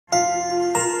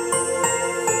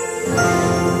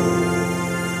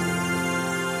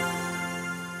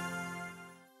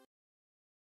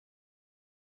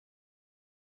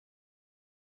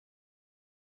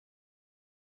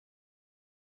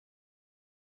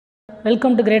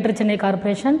Welcome to Greater Chennai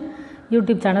Corporation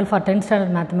YouTube channel for 10th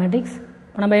standard mathematics.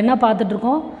 இப்போ நம்ம என்ன பார்த்துட்டு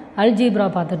இருக்கோம்? அல்ஜீப்ரா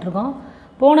பார்த்துட்டு இருக்கோம்.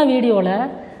 போன வீடியோல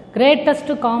greatest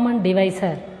common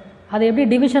divisor அது எப்படி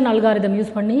டிவிஷன் அல்காரிதம்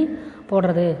யூஸ் பண்ணி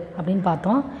போடுறது அப்படினு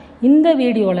பார்த்தோம். இந்த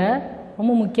வீடியோல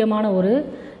ரொம்ப முக்கியமான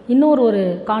இன்னொரு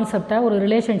கான்செப்டை ஒரு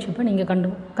ரிலேஷன்ஷிப்பை நீங்க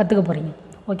கத்துக்க போறீங்க.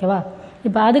 ஓகேவா?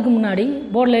 இப்போ அதுக்கு முன்னாடி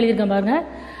போர்ட்ல எழுதி இருக்கேன் பாருங்க.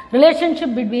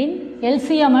 Relationship between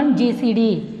L.C.M and G.C.D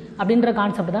அப்படிங்கற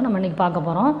கான்செப்ட் தான் நம்ம இன்னைக்கு பார்க்க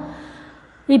போறோம்.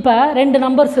 இப்போ ரெண்டு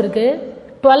நம்பர்ஸ் இருக்கு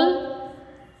 12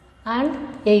 and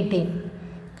 18.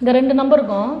 இந்த ரெண்டு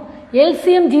நம்பருக்கும்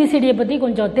L.C.M G.C.D பத்தி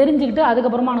கொஞ்சம் தெரிஞ்சிக்கிட்டு அதுக்கு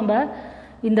அப்புறமா நம்ம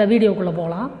இந்த வீடியோக்குள்ள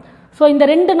போலாம். சோ இந்த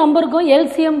ரெண்டு நம்பருக்கும்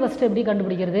L.C.M ஃபர்ஸ்ட் எப்படி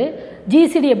கண்டுபிடிக்கிறது,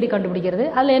 G.C.D எப்படி கண்டுபிடிக்கிறது,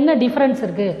 அதுல என்ன டிஃபரன்ஸ்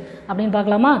இருக்கு அப்படினு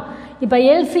பார்க்கலாமா? இப்போ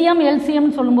L.C.M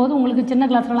சொல்லும்போது உங்களுக்கு சின்ன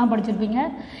கிளாஸ்லலாம் படிச்சிருப்பீங்க.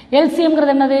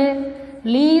 L.C.Mங்கிறது என்னது?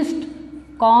 Least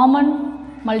common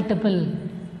multiple.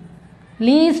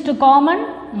 Least common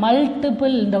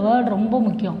multiple, இந்த வேர்ட் ரொம்ப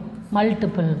முக்கியம்,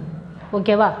 மல்டிபிள்.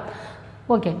 ஓகேவா?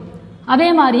 ஓகே. அதே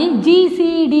மாதிரி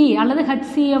GCD அல்லது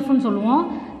HCF னு சொல்லுவோம்.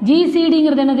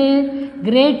 GCDங்கிறது என்னது?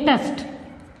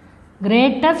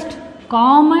 Greatest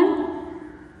common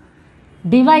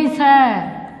divisor.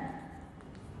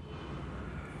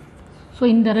 ஸோ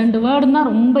இந்த ரெண்டு வேர்டு தான்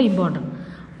ரொம்ப இம்பார்ட்டன்ட்.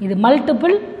 இது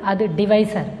மல்டிபிள், அது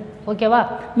டிவைசர். ஓகேவா?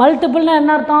 மல்டிபிள்னா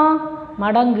என்ன அர்த்தம்?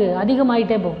 மடங்கு,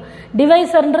 அதிகமாயிட்டே போகும்.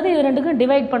 டிவைசர்ன்றது இது ரெண்டுக்கும்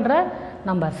டிவைட் பண்ற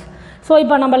நம்பர்ஸ். ஸோ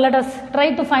இப்போ நம்ம let us try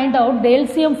to find out the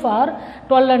LCM for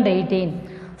 12 and 18.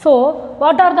 So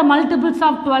what are the multiples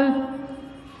of 12?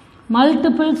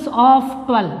 Multiples of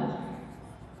 12.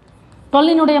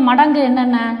 12 இனுடைய மடங்கு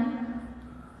என்னென்ன?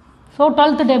 So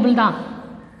 12th table தான்.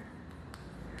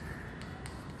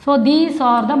 So these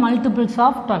are the multiples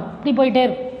of 12. இப்படி போயிட்டே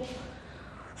இருக்கு.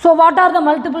 So what are the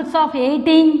multiples of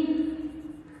 18?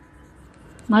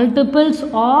 Multiples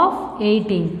of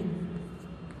 18.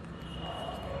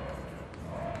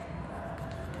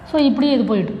 So இப்படி இது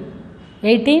போயிட்டு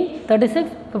 18, 36,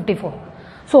 54.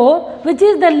 So which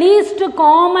is the least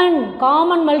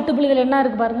common multiple? இதில் என்ன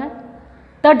இருக்கு பாருங்க,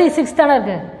 36 தானே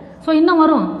இருக்கு. ஸோ இன்னும்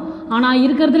வரும், ஆனால்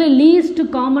இருக்கிறதுல least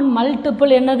common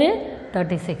multiple என்னது?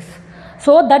 36.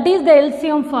 So that is the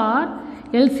LCM for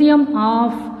LCM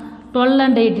of 12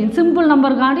 and 18. Simple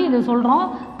நம்பருக்காண்டி இது சொல்கிறோம்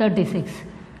 36.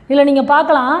 இதில் நீங்கள்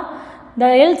பார்க்கலாம், the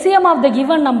LCM of the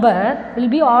given number will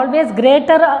be always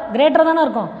greater தானே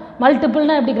இருக்கும்.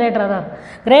 மல்டிபிள்னா எப்படி கிரேட்டராக தான் இருக்கும்,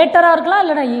 கிரேட்டராக இருக்கலாம்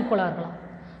இல்லைனா ஈக்குவலாக இருக்கலாம்.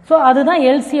 ஸோ அதுதான்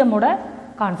எல்சிஎம்மோட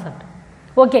கான்செப்ட்.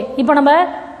 ஓகே, இப்போ நம்ம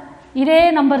இதே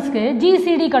நம்பர்ஸ்க்கு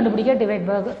GCD கண்டுபிடிக்க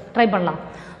ட்ரை பண்ணலாம்.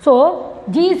 ஸோ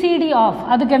GCD ஆஃப்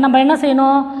அதுக்கு நம்ம என்ன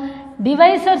செய்யணும்?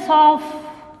 Divisors of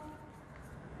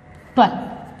 12.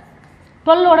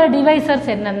 12ஓட டிவைசர்ஸ்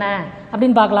என்னென்ன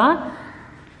அப்படின்னு பார்க்கலாம்.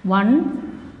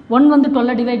 1 வந்து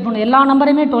 12 டிவைட் பண்ணும், எல்லா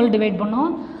நம்பரையுமே 12 டிவைட்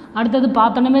பண்ணும். அடுத்தது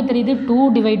பார்த்தோன்னே தெரியுது 2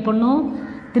 டிவைட் பண்ணும்,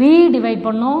 3 டிவைட்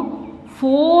பண்ணும்,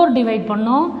 4 டிவைட்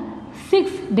பண்ணும்,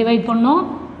 6 டிவைட் பண்ணும்,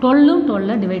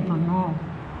 12 டிவைட் பண்ணும்.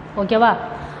 ஓகேவா?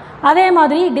 அதே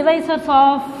மாதிரி டிவைசர்ஸ்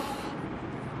ஆஃப்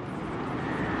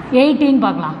 18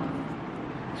 பார்க்கலாம்.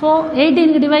 ஸோ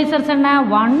 18க்கு டிவைசர்ஸ் என்ன?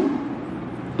 1,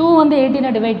 2 வந்து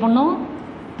 18 டிவைட் பண்ணும்,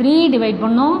 3 டிவைட்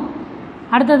பண்ணும்,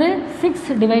 அடுத்தது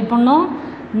 6 டிவைட் பண்ணும்,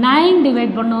 9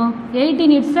 டிவைட் பண்ணும்,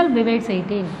 18 itself divides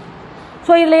 18.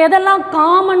 ஸோ இதில் எதெல்லாம்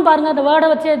காமன் பாருங்கள், அந்த வேர்டை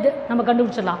வச்சு நம்ம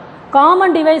கண்டுபிடிச்சிடலாம்.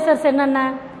 காமன் டிவைசர்ஸ் என்னென்ன?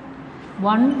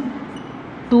 1,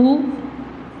 2,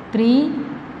 3,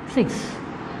 6.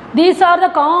 These are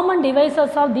the common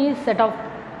divisors of these set of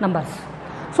numbers.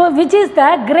 So which is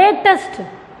the greatest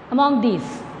among these?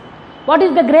 What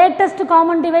is the greatest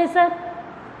common divisor?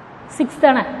 6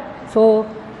 தானே. So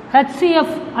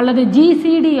HCF அல்லது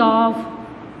GCD of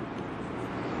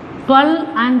 12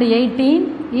 and 18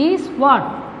 is what?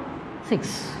 6.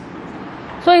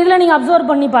 So இதில் நீங்கள்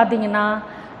observe பண்ணி பார்த்தீங்கன்னா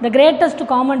the greatest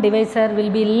common divisor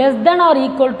will be less than or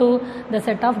equal to the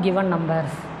set of given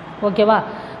numbers. ஓகேவா?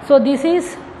 So this is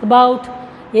about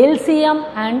LCM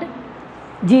and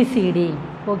GCD.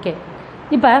 Okay,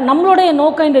 இப்போ நம்மளுடைய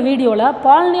நோக்கம் இந்த வீடியோவில்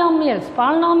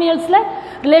பாலினாமியல்ஸில்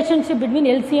relationship between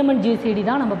LCM and GCD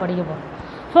தான் நம்ம படிக்க போகிறோம்.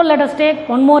 So let us take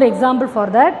one more example for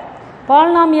that.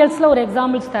 பாலினாமியல்ஸில் ஒரு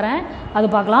எக்ஸாம்பிள்ஸ் தரேன், அது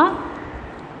பார்க்கலாம்.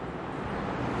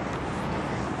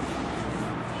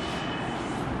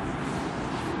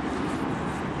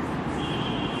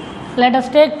 Let us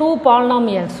take 2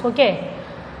 polynomials. Okay,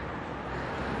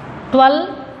 12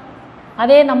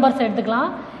 அதே நம்பர்ஸ் எடுத்துக்கலாம்,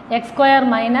 x square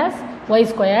minus y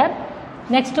square.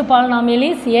 Next polynomial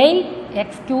is 8x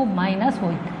cube minus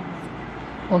y.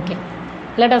 Okay,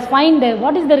 let us find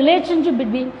what is the relationship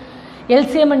between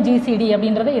LCM and GCD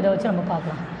அப்படின்றத இதை வச்சு நம்ம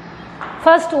பார்க்கலாம்.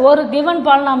 ஃபர்ஸ்ட் ஒரு given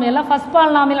polynomial, first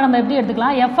polynomial நம்ம எப்படி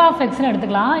எடுத்துக்கலாம்? f of x னு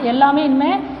எடுத்துக்கலாம். எல்லாமே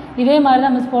இனிமே இதே மாதிரி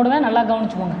தான் மிஸ் போடுவேன், நல்லா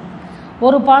கவனிச்சுக்கோங்க.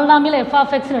 ஒரு பாலினாமியல் f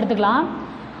of xன்னு எடுத்துக்கலாம்,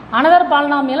 அனதர்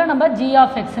பாலினாமியலை நம்ம g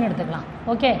of xன்னு எடுத்துக்கலாம்.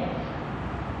 ஓகே,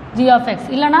 g of x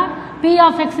இல்லைனா p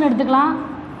of xன்னு எடுத்துக்கலாம்,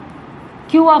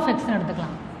 q of xன்னு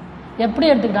எடுத்துக்கலாம். எப்படி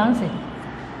எடுத்துக்கிட்டாலும் சரி.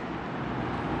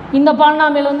 இந்த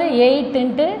பாலினாமியல் வந்து 8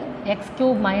 into x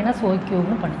cube minus y cube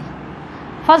பண்ணிக்கலாம்.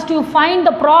 First you find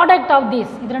the product of this.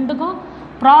 இது ரெண்டுக்கும்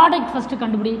product first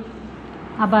கண்டுபிடி.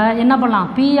 அப்போ என்ன பண்ணலாம்,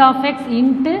 p of x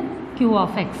into q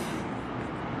of x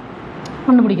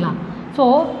கண்டுபிடிக்கலாம். So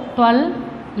 12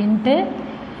 into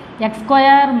x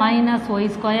square minus y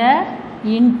square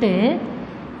into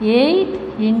 8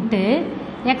 into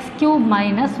x cube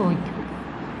minus y cube.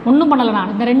 ஒன்றும் பண்ணலை,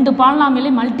 நான் இந்த ரெண்டு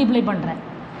பாலினாமியலையும் மல்டிப்ளை பண்ணுறேன்.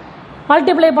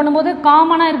 மல்டிப்ளை பண்ணும்போது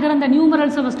காமனாக இருக்கிற இந்த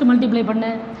நியூமரல்ஸை ஃபஸ்ட்டு மல்டிப்ளை பண்ணு.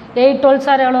 8 12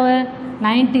 சார் எவ்வளவு,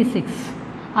 96.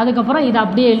 அதுக்கப்புறம் இதை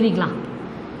அப்படியே எழுதிக்கலாம்,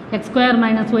 X square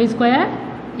minus Y square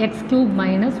X cube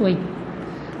minus Y.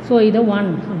 So இதை 1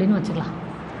 அப்படின்னு வச்சுக்கலாம்.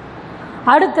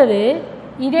 அடுத்தது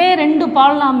இதே ரெண்டு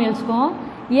பாலினாமியல்ஸ்க்கும்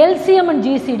LCM and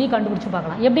GCD கண்டுபிடிச்சி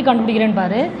பார்க்கலாம். எப்படி கண்டுபிடிக்கிறேன்னு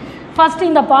பாரு. ஃபஸ்ட்டு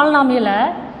இந்த பாலினாமியலை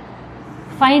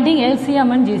ஃபைண்டிங்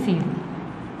LCM and GCD.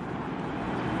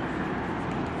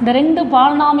 இந்த ரெண்டு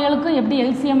பாலினாமியலுக்கும் எப்படி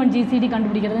LCM and GCD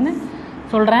கண்டுபிடிக்கிறதுன்னு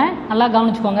சொல்கிறேன், நல்லா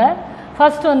கவனிச்சுக்கோங்க.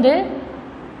 ஃபர்ஸ்ட் வந்து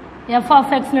f of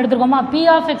xன்னு எடுத்துருக்கோமா, p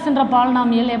of xன்ற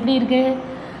polynomial எப்படி இருக்குது,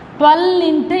 12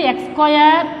 into x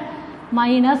square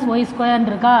minus Y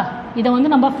ஸ்கொயர்னு இருக்கா. இதை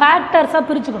வந்து நம்ம ஃபேக்டர்ஸாக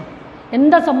பிரிச்சுக்கணும்,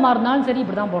 எந்த சம்மாக இருந்தாலும் சரி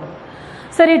இப்படி தான் போடணும்.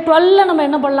 சரி, 12 நம்ம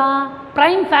என்ன பண்ணலாம்,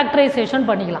 ப்ரைம் ஃபேக்டரைசேஷன்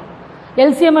பண்ணிக்கலாம்.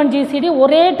 LCM and GCD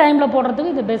ஒரே டைமில்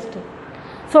போடுறதுக்கு இது பெஸ்ட்டு.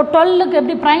 ஸோ 12க்கு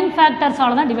எப்படி ப்ரைம்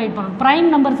ஃபேக்டர்ஸால் தான் டிவைட் பண்ணணும். ப்ரைம்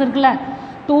நம்பர்ஸ் இருக்குல்ல,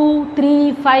 2 3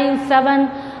 5 7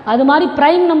 அது மாதிரி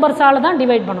ப்ரைம் நம்பர்ஸால் தான்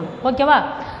டிவைட் பண்ணணும். ஓகேவா.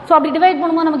 ஸோ அப்படி டிவைட்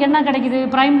பண்ணும்போது நமக்கு என்ன கிடைக்குது,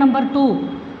 ப்ரைம் நம்பர் 2,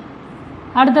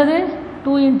 அடுத்தது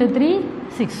 2 into 3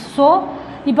 6. ஸோ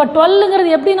இப்போ 12ங்கிறது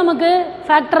எப்படி நமக்கு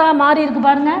ஃபேக்டராக மாறி இருக்குது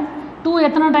பாருங்கள். 2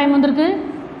 எத்தனை டைம் வந்திருக்கு,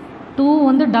 2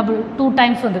 வந்து டபுள் 2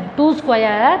 டைம்ஸ் வந்து 2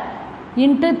 ஸ்கொயர்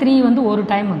இன்ட்டு 3 வந்து ஒரு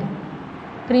டைம் வந்து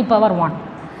 3 power 1.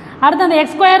 அடுத்து அந்த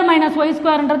எக்ஸ் ஸ்கொயர் மைனஸ் ஒய்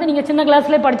ஸ்கொயர்ன்றது நீங்கள் சின்ன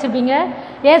கிளாஸ்லேயே படிச்சிருப்பீங்க,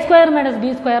 a square minus b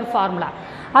square formula.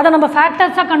 அதை நம்ம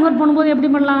ஃபேக்டர்ஸாக கன்வெர்ட் பண்ணும்போது எப்படி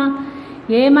பண்ணலாம்,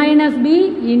 a minus b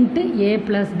into a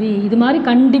plus b. இது மாதிரி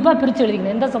கண்டிப்பாக பிரித்து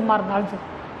எழுதிக்கணும், எந்த சம்மாக இருந்தாலும் சரி.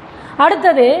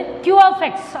 அடுத்தது q of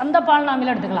x, அந்த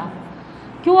பாலினாமியல் எடுத்துக்கலாம்.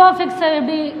 q of x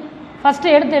எப்படி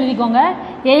ஃபஸ்ட்டு எடுத்து எழுதிக்கோங்க,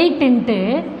 8 into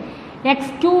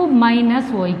X cube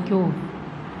minus Y cube.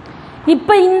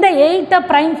 இப்போ இந்த 8ஐ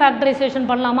ப்ரைம் ஃபேக்டரைசேஷன்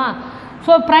பண்ணலாமா.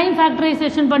 ஸோ ப்ரைம்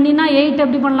ஃபேக்டரைசேஷன் பண்ணினா 8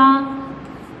 எப்படி பண்ணலாம்,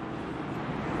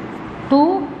 2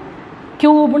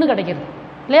 க்யூப்னு கிடைக்கிது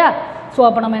இல்லையா. ஸோ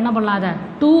அப்போ நம்ம என்ன பண்ணலாம், அதை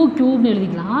 2 க்யூப்னு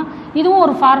எழுதிக்கலாம். இதுவும்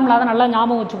ஒரு ஃபார்முலா தான், நல்லா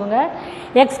ஞாபகம் வச்சுக்கோங்க.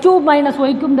 X cube minus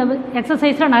Y cube இந்த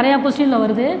எக்ஸசைஸில் நிறையா கொஸ்டினில்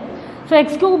வருது. So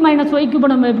X cube minus Y க்யூப்பை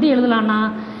நம்ம எப்படி எழுதலாம்னா,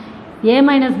 a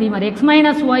மைனஸ் பி மாதிரி X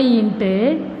minus Y into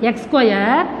X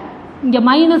square, இங்கே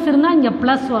மைனஸ் இருந்தால் இங்கே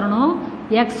ப்ளஸ் வரணும்,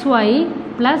 X Y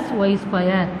plus Y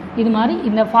square. இது மாதிரி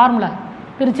இந்த ஃபார்முலா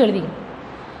பிரித்து எழுதிக்கணும்.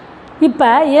 இப்போ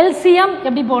LCM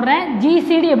எப்படி போடுறேன்,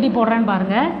 GCD எப்படி போடுறேன்னு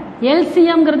பாருங்கள்.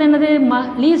 LCMங்கிறது என்னது,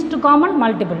 லீஸ்ட் காமன்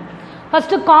மல்டிபிள்.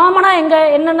 ஃபஸ்ட்டு காமனாக எங்கே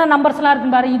என்னென்ன நம்பர்ஸ்லாம்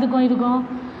இருக்குன்னு பாரு. இதுக்கும் இதுக்கும்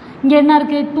இங்கே என்ன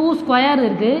இருக்குது, 2 ஸ்கொயர்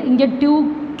இருக்குது, இங்கே 2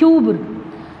 க்யூப் இருக்குது.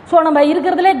 ஸோ நம்ம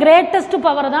இருக்கிறதுலே கிரேட்டஸ்ட்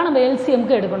பவரை தான் நம்ம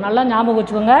LCMக்கு எடுக்கணும், நல்லா ஞாபகம்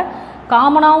வச்சுக்கோங்க.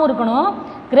 காமனாகவும் இருக்கணும்,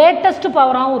 கிரேட்டஸ்ட்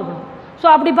பவராகவும் இருக்கணும். ஸோ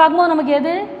அப்படி பார்க்கும்போது நமக்கு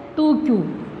எது, 2 க்யூப்.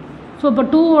 ஸோ இப்போ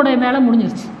 2 மேலே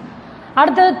முடிஞ்சிருச்சு.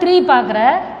 அடுத்தது 3 பார்க்குற,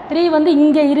 3 வந்து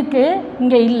இங்கே இருக்குது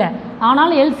இங்கே இல்லை,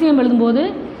 ஆனாலும் LCM எழுதும்போது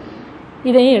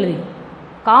இதையும் எழுதி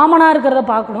காமனாக இருக்கிறத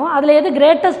பார்க்கணும். அதில் எது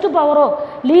கிரேட்டஸ்ட் பவரோ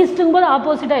லீஸ்ட்டுங்கும் போது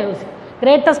ஆப்போசிட்டாக யோசி,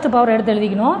 கிரேட்டஸ்ட் பவர் எடுத்து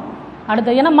எழுதிக்கணும்.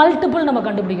 அடுத்தது ஏன்னா மல்டிபிள் நம்ம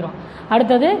கண்டுபிடிக்கிறோம்.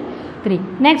 அடுத்தது 3.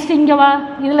 நெக்ஸ்ட் இங்கே வா,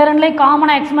 இதில் ரெண்டுலேயும்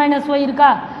காமனாக எக்ஸ் மைனஸ் ஒய்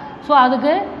இருக்கா. ஸோ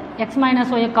அதுக்கு எக்ஸ்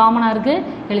மைனஸ் ஒய் காமனாக இருக்குது,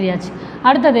 எழுதியாச்சு.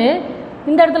 அடுத்தது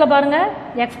இந்த இடத்துல பாருங்கள்,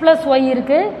 எக்ஸ் ப்ளஸ் ஒய்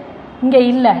இருக்குது, இங்கே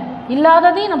இல்லை,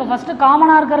 இல்லாததையும் நம்ம ஃபஸ்ட்டு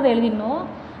காமனாக இருக்கிறத எழுதிடணும்,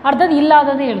 அடுத்தது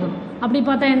இல்லாததை எழுதணும். அப்படி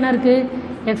பார்த்தா என்ன இருக்குது,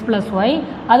 எக்ஸ் ப்ளஸ் ஒய்,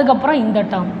 அதுக்கப்புறம் இந்த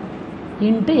term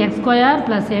into X square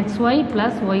plus X Y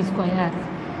plus Y square.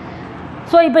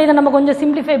 So இப்போ இதை நம்ம கொஞ்சம்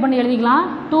சிம்பிளிஃபை பண்ணி எழுதிக்கலாம்.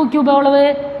 2 க்யூப் எவ்வளவு,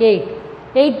 8,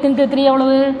 8 இன்ட்டு 3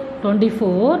 எவ்வளவு,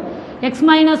 24, எக்ஸ்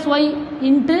மைனஸ் ஒய்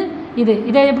இன்ட்டு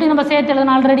இதை எப்படி நம்ம சேர்த்து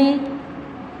எழுதணும், ஆல்ரெடி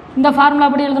இந்த ஃபார்முலா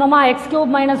அப்படி எழுதணுமா, எக்ஸ் க்யூப்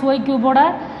மைனஸ் ஒய் க்யூபோட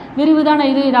விரிவு தானே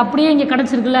இது அப்படியே இங்கே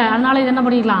கிடச்சிருக்குல்ல, அதனால் இது என்ன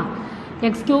பண்ணிக்கலாம்,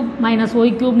 எக்ஸ் க்யூப் மைனஸ்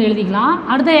ஒய் க்யூப்னு எழுதிக்கலாம்.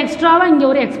 அடுத்த எக்ஸ்ட்ராவாக இங்கே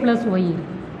ஒரு எக்ஸ் ப்ளஸ் ஒய் இருக்குது.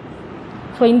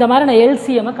 ஸோ இந்த மாதிரி நான்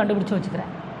LCMை கண்டுபிடிச்சி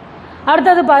வச்சுக்கிறேன்.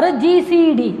 அடுத்தது பாரு,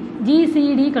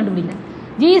 GCD கண்டுபிடிக்கிறேன்.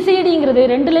 GCDங்கிறது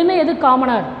ரெண்டுலேயுமே எது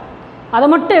காமனாக இருக்குது அதை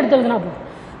மட்டும் எடுத்து எழுதுனா போதும்.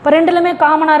 இப்போ ரெண்டுலேயுமே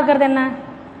காமனாக இருக்கிறது என்ன,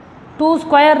 2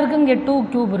 ஸ்கொயர் இருக்குது, இங்கே 2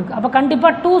 க்யூப் இருக்குது. அப்போ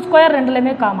கண்டிப்பாக 2 ஸ்கொயர்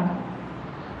ரெண்டுலேயுமே காமனாக.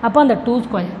 அப்போ அந்த 2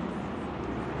 ஸ்கொயர்.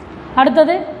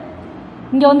 அடுத்தது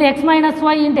இங்கே வந்து x minus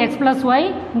y into x plus y,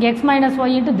 இங்கே x minus y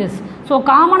into this. So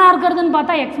காமனாக இருக்கிறதுன்னு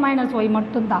பார்த்தா x minus y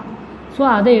மட்டும்தான். ஸோ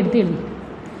அதை எடுத்து எழுதி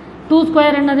 2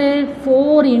 ஸ்கொயர் என்னது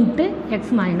 4 into x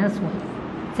minus y.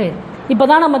 சரி, இப்போ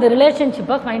தான் நம்ம இந்த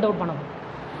ரிலேஷன்ஷிப்பை ஃபைண்ட் அவுட் பண்ணணும்.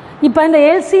 இப்போ இந்த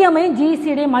எல்சிஎம்மையும்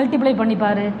ஜிசிடியும் மல்டிப்ளை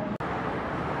பண்ணிப்பார்.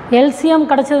 எல்சிஎம்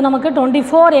கிடச்சது நமக்கு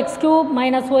 24x cube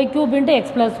minus y cube into x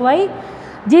plus y.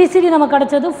 GCD நமக்கு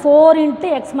கிடச்சது 4 into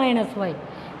x minus y.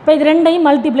 இப்போ இது ரெண்டையும்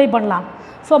மல்டிப்ளை பண்ணலாம்.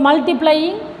 So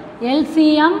multiplying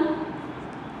LCM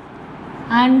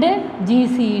and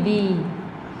GCD.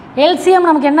 LCM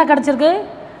நமக்கு என்ன கிடச்சிருக்கு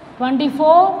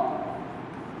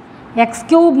 24x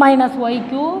cube minus y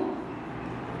cube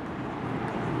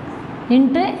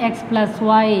into x plus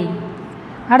y.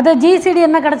 அடுத்த ஜிசிடி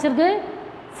என்ன கிடச்சிருக்கு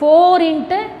 4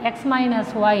 into x minus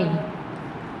y.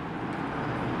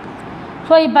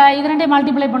 So இப்போ இது ரெண்டையும்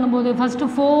மல்டிப்ளை பண்ணும்போது ஃபஸ்ட்டு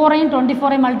 4ஐயும்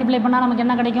 24ஐயும் மல்டிப்ளை பண்ணால் நமக்கு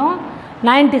என்ன கிடைக்கும்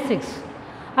 96.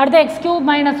 அடுத்து x cube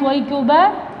minus y cube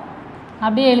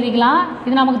அப்படியே எழுதிக்கலாம்.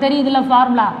 இது நமக்கு தெரியும், இதில்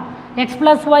formula x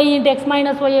plus y into x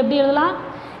minus y எப்படி எழுதலாம்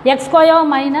x square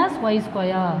minus y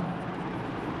square.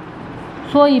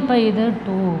 So இப்போ இது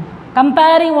 2.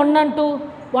 கம்பேரிங் 1 and 2,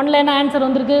 1ல் என்ன ஆன்சர்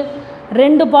வந்திருக்கு,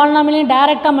 ரெண்டு பாலினாமியலையும்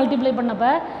டைரெக்டாக மல்டிப்ளை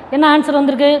பண்ணப்போ என்ன ஆன்சர்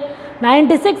வந்திருக்கு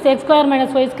 96 x square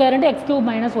minus y square into x cube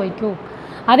minus y cube.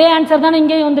 அதே ஆன்சர் தானே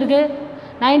இங்கேயும் வந்திருக்கு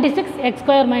 96 x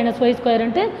square minus y square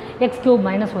into x cube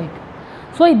minus y cube.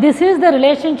 So this is the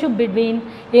relationship between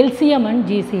LCM and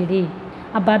GCD.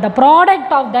 அப்போ the product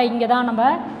of the இங்கே தான் நம்ம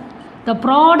the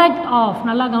product of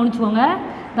நல்லா கவனிச்சுக்கோங்க,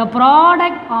 the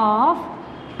product of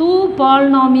two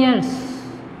polynomials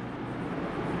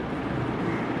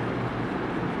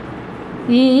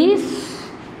is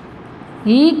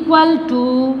equal to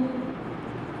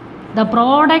the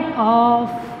product of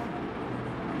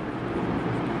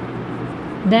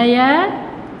their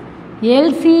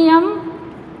LCM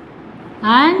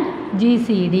and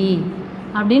GCD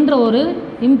அப்படின்ற ஒரு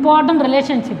important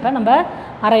ரிலேஷன்ஷிப்பை நம்ம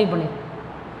அரைவ் பண்ணிடுவோம்.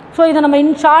 ஸோ இதை நம்ம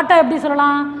இன் ஷார்ட்டாக எப்படி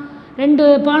சொல்லலாம், ரெண்டு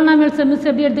பாலினாமியல்ஸ் மிஸ்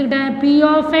எப்படி எடுத்துக்கிட்டேன் P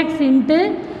of x into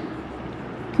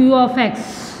Q of x.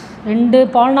 ரெண்டு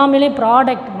பாலினாமியலே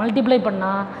ப்ராடக்ட் மல்டிப்ளை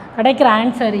பண்ணால் கிடைக்கிற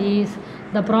answer is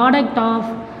the product of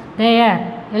their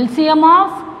LCM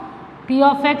of P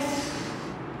of x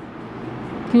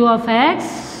Q of x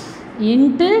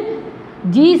into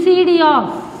GCD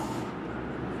of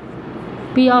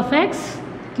P of x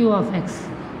Q of x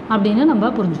அப்படின்னு நம்ம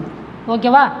புரிஞ்சுக்கணும்.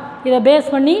 ஓகேவா, இதை base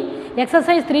பண்ணி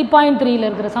exercise 3.3ல்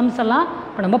இருக்கிற சம்ஸ் எல்லாம்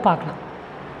இப்போ நம்ம பார்க்கலாம்.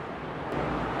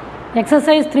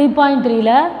 எக்ஸசைஸ்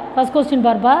 3.3ல் ஃபஸ்ட் கொஸ்டின்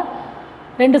பார்ப்பா,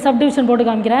 ரெண்டு சப்டிவிஷன் போட்டு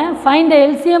காமிக்கிறேன். Find the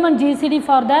LCM and GCD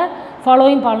for the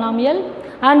following polynomial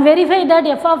and verify that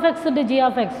f of x into g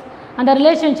of x. அந்த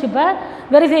ரிலேஷன்ஷிப்பை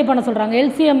வெரிஃபை பண்ண சொல்கிறாங்க.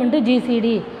 LCM into GCD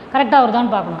கரெக்டாக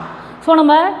வருதான்னு பார்க்கணும். ஸோ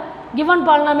நம்ம கிவன்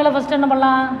பாலினாமியலை ஃபஸ்ட்டு என்ன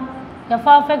பண்ணலாம், f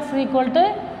of x equal to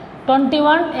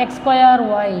 21x square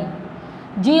y.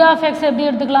 g of x எப்படி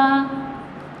எடுத்துக்கலாம்,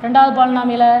 ரெண்டாவது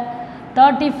பாலினாமியல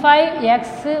 35x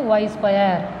y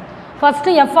square.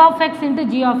 First f of x into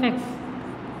g of x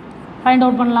find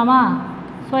out பண்ணலாமா.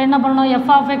 ஸோ என்ன பண்ணணும், f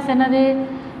of x என்னது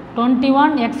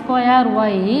 21x square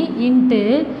y into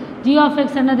g of x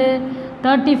என்னது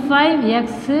 35x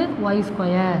y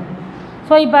square.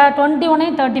 So இப்போ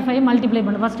 21ஐயும் 35 multiply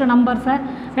பண்ணு. ஃபஸ்ட்டு நம்பர்ஸை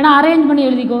ஏன்னா அரேஞ்ச் பண்ணி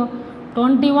எழுதிக்கோ.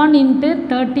 21 into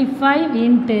 35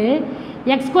 into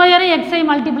x ஸ்கொயரை எக்ஸை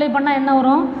மல்டிப்ளை பண்ணால் என்ன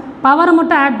வரும், பவரை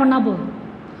மட்டும் ஆட் பண்ணால் போதும்.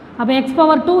 அப்போ x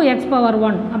பவர் 2 x பவர்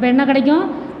 1 அப்போ என்ன கிடைக்கும்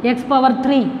x power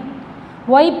 3,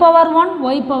 y power 1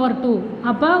 y power 2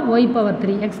 அப்போ y power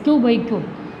 3, x cube y cube.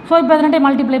 So இப்போ இதனட்டே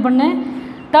மல்டிப்ளை பண்ணு.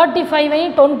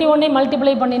 35ஐயும் 21ஐயும்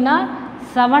மல்டிப்ளை பண்ணினா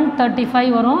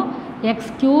 735 வரும்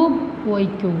x cube y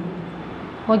cube.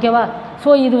 ஓகேவா, ஸோ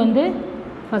இது வந்து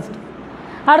ஃபஸ்ட்.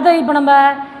 அடுத்தது இப்போ நம்ம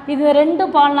இது ரெண்டு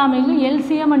பாலினாமியலும்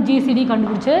LCM and GCD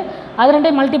கண்டுபிடிச்சி அது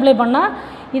ரெண்டையும் மல்டிப்ளை பண்ணால்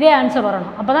இதே ஆன்சர்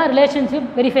வரணும். அப்போ தான் ரிலேஷன்ஷிப்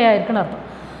வெரிஃபை ஆகிருக்குன்னு அர்த்தம்.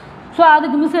 ஸோ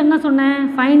அதுக்கு மிஸ் என்ன சொன்னேன்,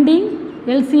 finding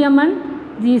LCM and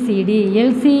GCD.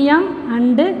 LCM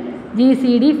and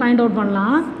GCD find out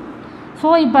பண்ணலாம். ஸோ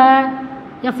இப்போ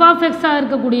f of x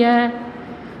இருக்கக்கூடிய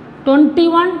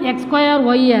 21x square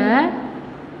y-ஐ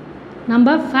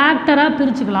நம்ம ஃபேக்டராக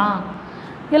பிரிச்சுக்கலாம்.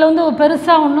 இதில் வந்து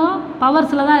பெருசாக ஒன்றும்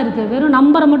பவர்ஸில் தான் இருக்குது, வெறும்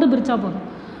நம்பரை மட்டும் பிரித்தா போதும்.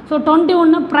 ஸோ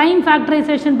 21 ப்ரைம்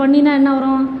ஃபேக்டரைசேஷன் பண்ணினா என்ன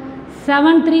வரும்,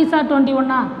 7 3s are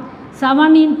 21,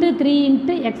 7 into 3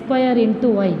 into x square into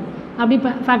y அப்படி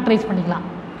ஃபேக்டரைஸ் பண்ணிக்கலாம்.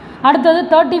 அடுத்தது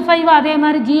 35 அதே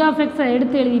மாதிரி g of x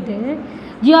எடுத்து எழுதிட்டு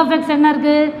g of x என்ன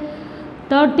இருக்குது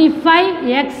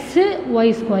 35x y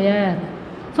square.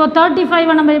 ஸோ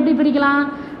 35 நம்ம எப்படி பிரிக்கலாம்,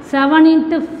 7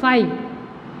 into 5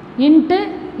 into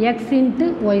x into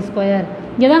y square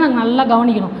இங்கே தான் நாங்கள் நல்லா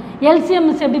கவனிக்கணும். எல்சிஎம்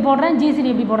மிஸ் எப்படி போடுறேன், ஜிசிடி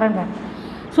எப்படி போடுறேன்னு.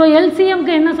 ஸோ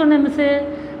எல்சிஎம்க்கு என்ன சொன்னேன் மிஸ்ஸு,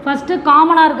 ஃபஸ்ட்டு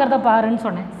காமனாக இருக்கிறத பாருன்னு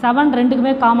சொன்னேன். 7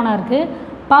 ரெண்டுக்குமே காமனாக இருக்குது,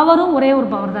 பவரும் ஒரே ஒரு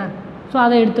பவர் தான் இருக்குது. ஸோ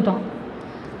அதை எடுத்துட்டோம்.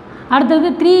 அடுத்தது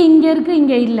 3 இங்கே இருக்குது,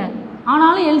 இங்கே இல்லை,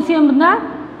 ஆனாலும் எல்சிஎம் இருந்தால்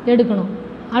எடுக்கணும்.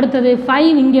 அடுத்தது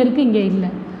 5 இங்கே இருக்குது, இங்கே இல்லை,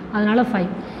 அதனால் 5.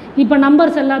 இப்போ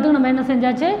நம்பர்ஸ் எல்லாத்துக்கும் நம்ம என்ன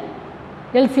செஞ்சாச்சு,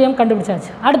 எல்சிஎம்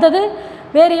கண்டுபிடிச்சாச்சு. அடுத்தது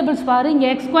வேரியபிள்ஸ் பாரு, இங்கே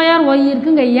எக்ஸ் ஸ்கொயர் ஒய்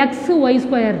இருக்குது, இங்கே எக்ஸு ஒய்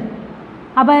ஸ்கொயர்.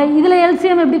 அப்போ இதில்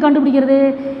எல்சிஎம் எப்படி கண்டுபிடிக்கிறது,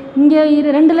 இங்கே இது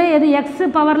ரெண்டில் எது எக்ஸு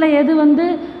பவரில் எது வந்து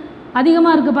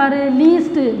அதிகமாக இருக்குது பாரு,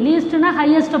 லீஸ்ட்டுனா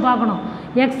ஹையஸ்ட்டை பார்க்கணும்.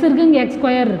 எக்ஸ் இருக்குது, இங்கே எக்ஸ்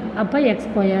ஸ்கொயர் இருக்குது, அப்போ எக்ஸ்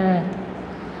ஸ்கொயர்.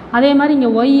 அதே மாதிரி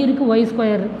இங்கே ஒய் இருக்குது, ஒய்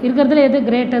ஸ்கொயர் இருக்கிறதுல எது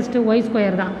கிரேட்டஸ்ட்டு, ஒய்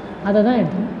ஸ்கொயர் தான், அதை தான்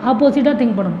எடுத்துக்கணும். ஆப்போசிட்டாக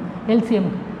திங்க் பண்ணணும்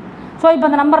எல்சிஎம். ஸோ இப்போ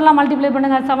அந்த நம்பர்லாம் மல்டிப்ளை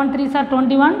பண்ணுங்கள். 7 3s are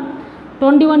 21,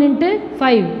 21 ×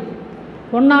 5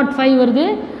 105 வருது.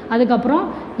 அதுக்கப்புறம்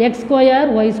எக்ஸ் ஸ்கொயர்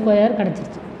ஒய் ஸ்கொயர்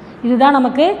கிடச்சிருச்சு. இதுதான்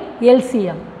நமக்கு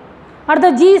எல்சிஎம். அடுத்த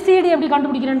ஜிசிடி எப்படி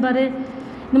கண்டுபிடிக்கிறேன்னு பாரு.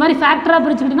 இந்த மாதிரி ஃபேக்டராக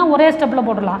பிரிச்சுக்கிட்டிங்கன்னா ஒரே ஸ்டெப்பில்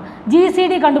போட்டுடலாம்.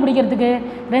 ஜிசிடி கண்டுபிடிக்கிறதுக்கு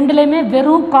ரெண்டுலேயுமே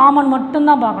வெறும் காமன்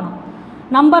மட்டும்தான் பார்க்கணும்.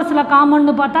 நம்பர்ஸில்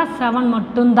காமன்னு பார்த்தா 7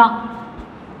 மட்டும்தான்.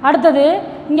 அடுத்தது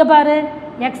இங்கே பாரு,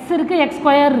 எக்ஸ் இருக்குது, எக்ஸ்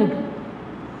ஸ்கொயர் இருக்குது.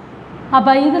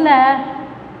 அப்போ இதில்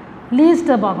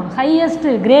லீஸ்ட்டை பார்க்கணும், ஹையஸ்ட்டு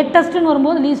கிரேட்டஸ்ட்டுன்னு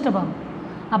வரும்போது லீஸ்ட்டை பார்க்கணும்.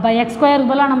 அப்போ எக்ஸ்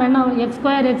ஸ்கொயருக்கு பதிலாக நம்ம என்ன, எக்ஸ்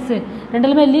ஸ்கொயர் எக்ஸு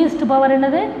ரெண்டுலேயுமே லீஸ்ட் பவர்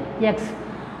என்னது எக்ஸ்,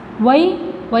 ஒய்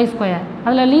ஒய் ஸ்கொயர்,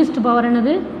 அதில் லீஸ்ட் பவர்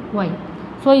என்னது ஒய்.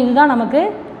 ஸோ இதுதான் நமக்கு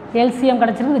எல்சிஎம்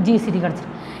கிடச்சிருக்கு, ஜிசிடி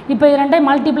கிடச்சிருக்கு. இப்போ இது ரெண்டையும்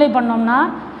மல்டிப்ளை பண்ணோம்னா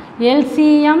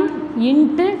எல்சிஎம்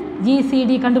இன்ட்டு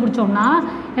ஜிசிடி கண்டுபிடிச்சோம்னா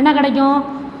என்ன கிடைக்கும்,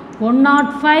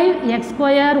 105 X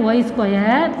square Y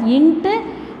square into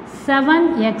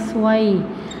 7xy.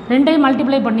 ரெண்டையும்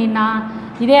மல்டிப்ளை பண்ணினா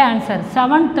இதே ஆன்சர்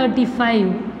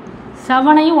 735.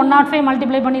 7ஐயும் 105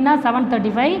 மல்டிப்ளை பண்ணினா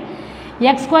 735.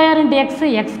 X square into x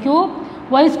X cube,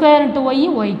 Y square into Y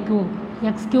Y cube,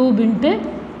 X cube into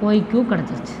Y cube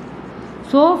கிடச்சிருச்சு.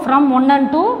 So from 1 and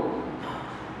 2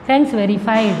 hence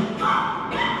verified.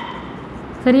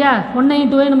 சரியா, 1 ×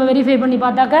 2 நம்ம verify பண்ணி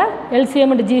பார்த்தாக்க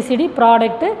LCM and GCD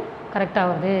product கரெக்டாக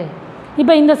வருது.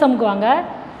 இப்போ இந்த சம்க்கு வாங்க.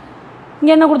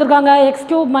 இங்கே என்ன கொடுத்துருக்காங்க, X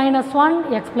cube -1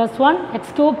 X +1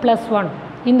 X cube +1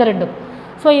 இந்த ரெண்டும்.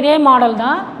 ஸோ இதே மாடல்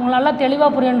தான், உங்களுக்கு நல்லா தெளிவாக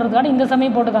புரியன்றதுக்காக இந்த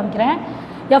சமயம் போட்டு காமிக்கிறேன்.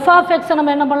 எஃப்ஆஃப்எக்ஸை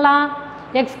நம்ம என்ன பண்ணலாம்,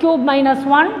 எக்ஸ் க்யூப்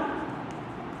 -1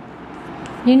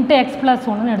 இன்ட்டு எக்ஸ்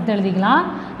 +1ன்னு எடுத்து எழுதிக்கலாம்.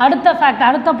 அடுத்த ஃபேக்ட்,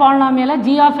 அடுத்த பாலினாமியலை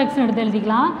ஜிஆஃப்எக்ஸ்னு எடுத்து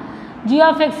எழுதிக்கலாம்.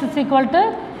 G of x is equal to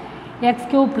X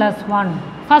cube +1.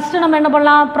 First நம்ம என்ன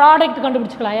பண்ணலாம், product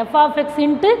கண்டுபிடிச்சிக்கலாம், f of x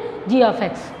into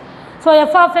g of x. So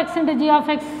f of x into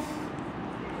g of x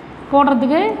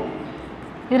போடுறதுக்கு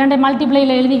இது ரெண்டு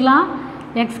மல்டிப்ளையில் எழுதிக்கலாம்.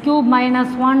 X cube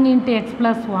 -1 into X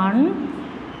 +1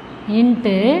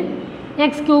 into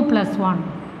X cube +1.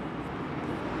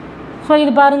 So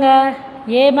இது பாருங்கள்,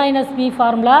 a - b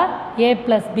formula a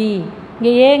 + b.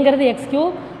 இங்கே ஏங்கிறது எக்ஸ்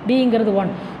க்யூப், பிங்கிறது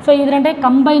 1. ஸோ இது ரெண்டையும்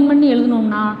கம்பைன் பண்ணி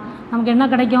எழுதணும்னா நமக்கு என்ன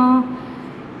கிடைக்கும்,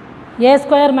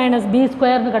 a² -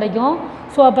 b² கிடைக்கும்.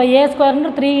 ஸோ அப்போ a²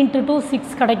 3 × 2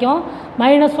 6 கிடைக்கும்.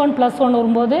 -1 +1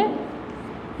 வரும்போது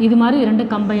இது மாதிரி ரெண்டு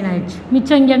கம்பைன் ஆயிடுச்சு.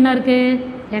 மிச்சம் இங்கே என்ன இருக்குது,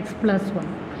 எக்ஸ் +1.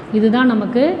 இதுதான்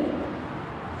நமக்கு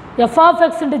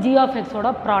எஃப்ஆஃப்எக்ஸ் இன்ட்டு ஜிஆஃப்எக்ஸோட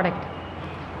ப்ராடக்ட்.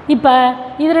 இப்போ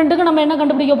இது ரெண்டுக்கும் நம்ம என்ன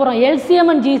கண்டுபிடிக்க போகிறோம், எல்சிஎம்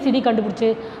அண்ட் ஜிசிடி கண்டுபிடிச்சி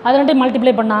அது ரெண்டையும்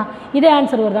மல்டிப்ளை பண்ணால் இதே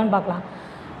ஆன்சர் வருதான்னு பார்க்கலாம்.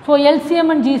 ஸோ எல்சிஎம்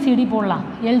அண்ட் ஜிசிடி போடலாம்.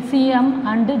 எல்சிஎம்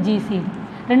அண்டு ஜிசிடி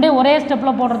ரெண்டையும் ஒரே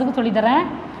ஸ்டெப்பில் போடுறதுக்கு சொல்லித்தரேன்.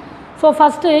 ஸோ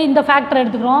ஃபஸ்ட்டு இந்த ஃபேக்டர்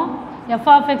எடுத்துக்கிறோம்.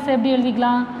 எஃப்ஆஃப்எக்ஸ் எப்படி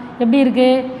எழுதிக்கலாம், எப்படி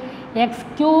இருக்குது, X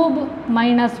cube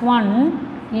 -1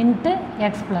 into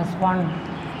X +1.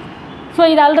 So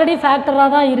இது ஆல்ரெடி ஃபேக்டராக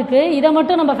தான் இருக்குது, இதை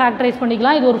மட்டும் நம்ம ஃபேக்டரைஸ்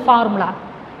பண்ணிக்கலாம். இது ஒரு ஃபார்முலா,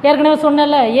 ஏற்கனவே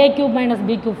சொன்னல a³ -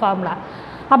 b³ ஃபார்முலா.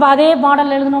 அப்போ அதே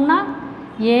மாடல் எழுதணும்னா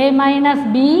a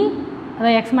 - b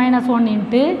அதை x -1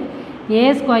 இன்ட்டு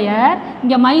a²,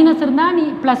 இங்கே மைனஸ் இருந்தால் நீ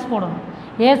ப்ளஸ் போடணும்,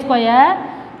 a²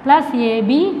 +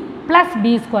 ab +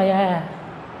 b².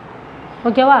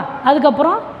 ஓகேவா,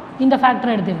 அதுக்கப்புறம் இந்த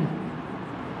ஃபேக்டரை எடுத்துக்கணும்.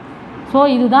 ஸோ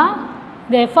இதுதான்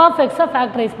இந்த எஃப்ஆஃப்எக்ஸை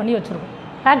ஃபேக்டரைஸ் பண்ணி வச்சுருக்கோம்,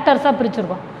 ஃபேக்டர்ஸாக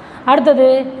பிரிச்சுருக்கோம். அடுத்தது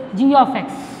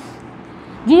ஜிஆஃப்எக்ஸ்.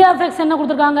 ஜிஆஃப்எக்ஸ் என்ன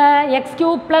கொடுத்துருக்காங்க, எக்ஸ்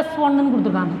க்யூப் +1ன்னு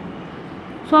கொடுத்துருக்காங்க.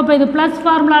 ஸோ அப்போ இது ப்ளஸ்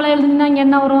ஃபார்முலாவில் எழுதுனா இங்கே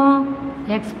என்ன வரும்,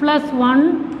 எக்ஸ் +1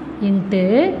 இன்ட்டு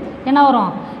என்ன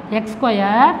வரும், x²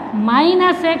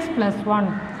 - x +1.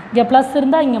 இங்கே ப்ளஸ்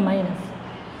இருந்தால் இங்கே மைனஸ்.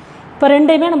 இப்போ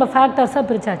ரெண்டையுமே நம்ம ஃபேக்டர்ஸாக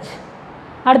பிரித்தாச்சு.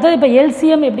 அடுத்தது இப்போ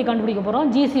எல்சிஎம் எப்படி கண்டுபிடிக்க போகிறோம்,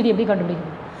 ஜிசிடி எப்படி கண்டுபிடிக்க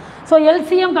போகிறோம். ஸோ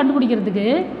எல்சிஎம் கண்டுபிடிக்கிறதுக்கு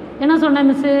என்ன சொன்னேன்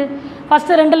மிஸ்ஸு,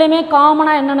 ஃபஸ்ட்டு ரெண்டுலேயுமே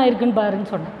காமனாக என்னென்ன இருக்குதுன்னு பாருன்னு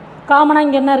சொன்னேன். காமனாக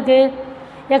இங்கே என்ன இருக்குது,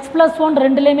 எக்ஸ் +1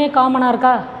 ரெண்டுலேயுமே காமனாக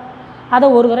இருக்கா, அதை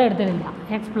ஒரு தடவை எடுத்துக்கலாம்.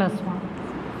 எக்ஸ் +1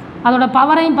 அதோட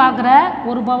பவரையும் பார்க்குற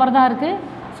ஒரு பவர் தான் இருக்குது.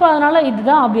 ஸோ அதனால்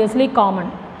இதுதான் ஆப்வியஸ்லி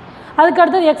காமன். அதுக்கு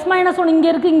அடுத்தது எக்ஸ் மைனஸ் ஒன் இங்கே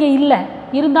இருக்குது, இங்கே இல்லை.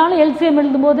 இருந்தாலும் எல்சிஎம்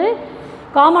எழுதும்போது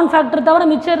காமன் ஃபேக்டர் தவிர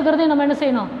மிச்சம் இருக்கிறதையும் நம்ம என்ன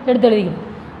செய்யணும், எடுத்து எழுதிக்கணும்.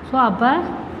 ஸோ அப்போ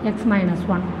எக்ஸ் மைனஸ்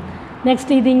ஒன்.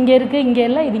 நெக்ஸ்ட் இது இங்கே இருக்குது, இங்கே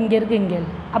இல்லை, இது இங்கே இருக்குது, இங்கே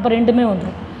இல்லை. அப்போ ரெண்டுமே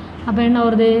வந்துடும். அப்போ என்ன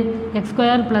வருது, X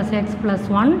square plus X plus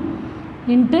one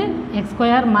into X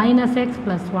square minus X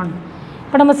plus one.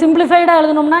 இப்போ நம்ம சிம்பிளிஃபைடாக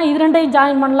எழுதணும்னா இது ரெண்டையும்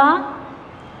ஜாயின் பண்ணலாம்,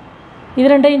 இது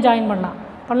ரெண்டையும் ஜாயின்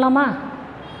பண்ணலாமா?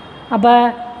 அப்போ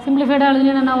சிம்பிளிஃபைடாக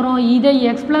எழுதுனா என்ன வரும், இதை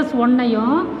எக்ஸ் ப்ளஸ்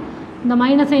ஒன்னையும் இந்த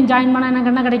மைனஸையும் ஜாயின் பண்ணால்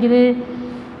எனக்கு என்ன கிடைக்குது,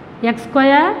 X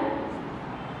square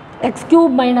X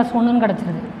cube minus ஒன்றுன்னு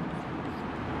கிடச்சிருது.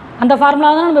 அந்த ஃபார்முலா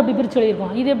தான் நம்ம இப்படி பிரித்து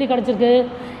எழுதியிருக்கோம். இது எப்படி கிடச்சிருக்கு,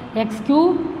 எக்ஸ்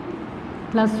க்யூப்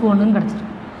ப்ளஸ் ஒன்றுன்னு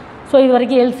கிடச்சிருக்கு. ஸோ இது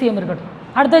வரைக்கும் எல்சிஎம் இருக்கட்டும்.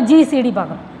 அடுத்த ஜிசிடி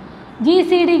பார்க்கணும்.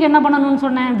 ஜிசிடிக்கு என்ன பண்ணணும்னு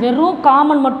சொன்னேன், வெறும்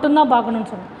காமன் மட்டும்தான்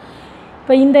பார்க்கணுன்னு சொன்னேன்.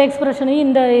 இப்போ இந்த எக்ஸ்பிரஷனையும்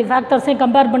இந்த ஃபேக்டர்ஸையும்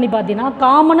கம்பேர் பண்ணி பார்த்தீங்கன்னா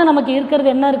காமன்னு நமக்கு இருக்கிறது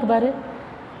என்ன இருக்குது பாரு,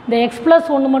 இந்த எக்ஸ் ப்ளஸ்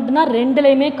ஒன்று மட்டும்தான்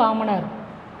ரெண்டுலேயுமே காமனாக இருக்கும்.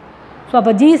 ஸோ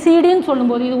அப்போ ஜிசிடின்னு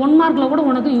சொல்லும்போது இது 1 மார்க்கில் கூட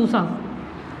உனக்கு யூஸ் ஆகும்.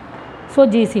 ஸோ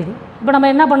ஜிசிடி இப்போ நம்ம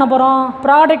என்ன பண்ண போகிறோம்,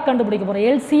 ப்ராடக்ட் கண்டுபிடிக்க போகிறோம்.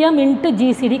 எல்சிஎம் இன்ட்டு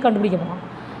ஜிசிடி கண்டுபிடிக்க போகிறோம்.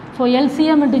 So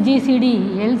LCM into GCD,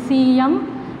 LCM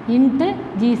into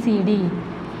GCD.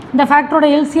 இந்த ஃபேக்டரோட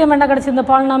எல்சிஎம் என்ன கிடச்சி, இந்த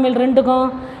பாலினாமியல் ரெண்டுக்கும்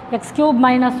X cube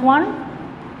minus one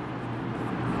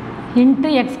into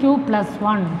X cube plus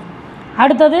one.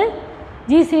 அடுத்தது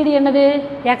ஜிசிடி என்னது,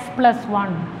 எக்ஸ் ப்ளஸ்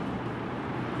ஒன்.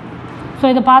 ஸோ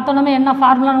இதை பார்த்தோன்னே என்ன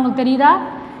ஃபார்முலா நமக்கு தெரியுதா,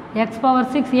 எக்ஸ்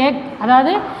பவர் 6 ஏ,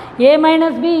 அதாவது ஏ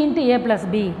மைனஸ் பி இன்ட்டு ஏ ப்ளஸ்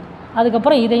பி.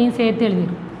 அதுக்கப்புறம் இதையும் சேர்த்து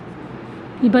எழுதிடும்.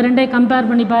 இப்போ ரெண்டையும் கம்பேர்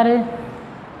பண்ணி பாரு.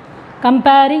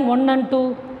 கம்பேரிங் 1 and 2,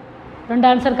 ரெண்டு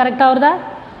ஆன்சர் கரெக்டாக வருதா,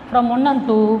 from 1 and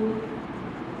 2.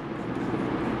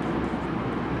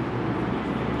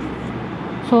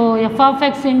 So F of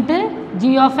X into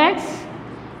G of X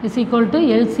is equal to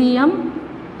LCM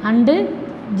and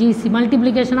GC,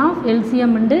 multiplication of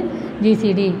LCM and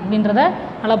GCD அப்படின்றத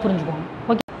நல்லா புரிஞ்சுக்கோங்க.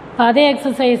 ஓகே, அதே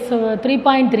எக்ஸசைஸ்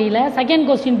 3.3ல் செகண்ட்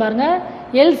கொஸ்டின் பாருங்கள்.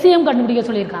 எல்சிஎம் கண்டுபிடிக்க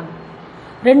சொல்லியிருக்காங்க.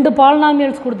 2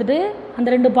 பாலினாமியல்ஸ் கொடுத்துட்டு அந்த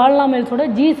 2 பாலினாமியல்ஸோட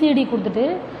ஜிசிடி கொடுத்துட்டு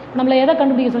நம்மளை எதை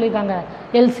கண்டுபிடிக்க சொல்லியிருக்காங்க,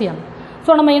 எல்சிஎம்.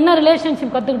 ஸோ நம்ம என்ன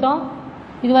ரிலேஷன்ஷிப் கற்றுக்கிட்டோம்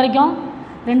இது வரைக்கும்,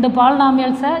 2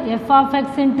 பாலினாமியல்ஸை F of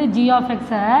X into G of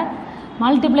எக்ஸை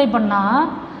மல்டிப்ளை பண்ணால்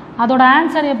அதோட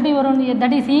ஆன்சர் எப்படி வரும்,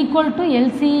 that is equal to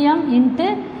LCM into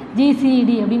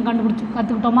GCD அப்படின்னு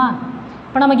கற்றுக்கிட்டோமா.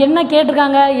 இப்போ நமக்கு என்ன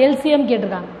கேட்டிருக்காங்க, எல்சிஎம்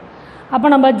கேட்டிருக்காங்க. அப்போ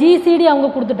நம்ம ஜிசிடி அவங்க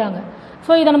கொடுத்துட்டாங்க.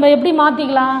 ஸோ இதை நம்ம எப்படி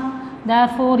மாற்றிக்கலாம்,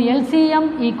 therefore LCM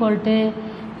equal to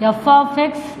f of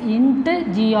x into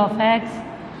g of x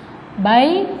by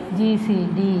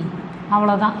GCD.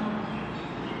 அவ்வளோதான்.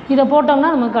 இதை போட்டோம்னா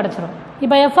நமக்கு கிடச்சிரும்.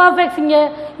 இப்போ f of x இங்கே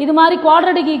இது மாதிரி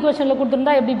குவாட்ரட்டிக் ஈக்குவேஷனில்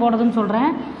கொடுத்துருந்தா எப்படி போடுறதுன்னு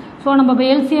சொல்கிறேன். ஸோ நம்ம இப்போ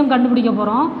எல்சிஎம் கண்டுபிடிக்க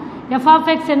போகிறோம். f of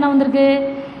x என்ன வந்திருக்கு,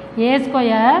 a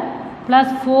square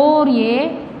plus 4a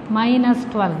minus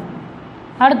 12.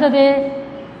 அடுத்தது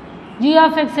g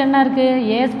of x என்ன இருக்குது,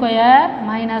 a square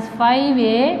minus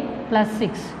 5a plus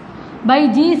 6 by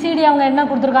GCD அவங்க என்ன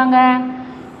கொடுத்துருக்காங்க,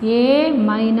 a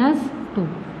மைனஸ் 2.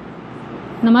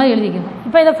 இந்த மாதிரி எழுதிக்கணும்.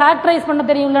 இப்போ இதை ஃபேக்டரைஸ் பண்ண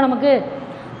தெரியும்ல நமக்கு.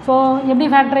 ஸோ எப்படி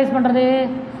ஃபேக்டரைஸ் பண்ணுறது,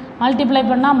 மல்டிப்ளை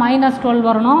பண்ணால் மைனஸ் 12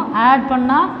 வரணும், ஆட்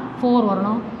பண்ணால் 4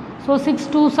 வரணும். So 6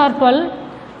 2s are 12.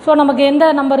 ஸோ நமக்கு எந்த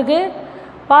நம்பருக்கு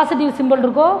பாசிட்டிவ் சிம்பிள்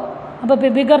இருக்கோ அப்போ இப்போ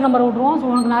பிகர் நம்பர் விட்ருவோம். ஸோ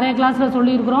உனக்கு நிறைய கிளாஸில்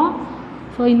சொல்லியிருக்கிறோம்.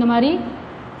 ஸோ இந்த மாதிரி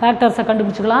ஃபேக்டர்ஸை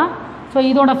கண்டுபிடிச்சிக்கலாம். ஸோ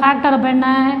இதோட ஃபேக்டர் அப்போ என்ன,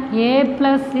 a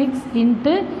 + 6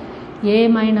 இன்ட்டு a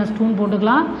மைனஸ் 2ன்னு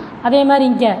போட்டுக்கலாம். அதே மாதிரி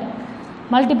இங்கே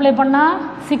மல்டிப்ளை பண்ணால்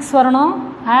 6 வரணும்,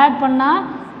 ஆட் பண்ணால்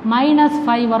மைனஸ்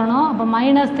 5 வரணும். அப்போ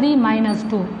minus 3 minus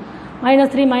 2,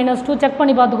 minus 3 minus 2 check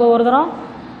பண்ணி பார்த்துக்கோ ஒரு தரம்.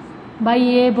 பை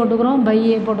ஏ போட்டுக்கிறோம், பை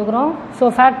ஏ போட்டுக்கிறோம். ஸோ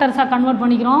ஃபேக்டர்ஸாக கன்வெர்ட்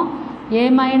பண்ணிக்கிறோம். a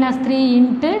minus 3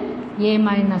 into a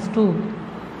minus 2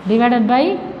 divided by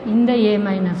இந்த a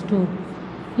மைனஸ் 2.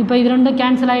 இப்போ இது ரெண்டும்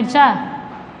கேன்சல் ஆகிடுச்சா,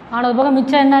 ஆனது போக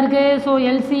மிச்சம் என்ன இருக்குது. So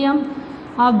LCM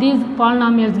of these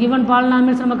polynomials, given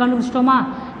polynomials நம்ம கண்டுபிடிச்சிட்டோமா,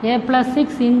 a +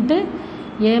 6 into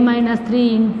a minus 3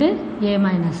 into a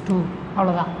minus 2.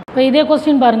 அவ்வளோதான். இப்போ இதே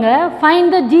கொஸ்டின் பாருங்கள்,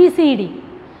 ஃபைண்ட் த ஜிசிடி.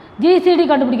 ஜிசிடி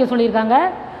கண்டுபிடிக்க சொல்லியிருக்காங்க.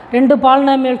 2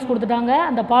 பாலினாமியல்ஸ் கொடுத்துட்டாங்க,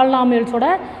 அந்த பாலினாமியல்ஸோட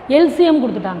எல்சிஎம்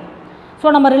கொடுத்துட்டாங்க. ஸோ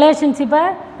நம்ம ரிலேஷன்ஷிப்பை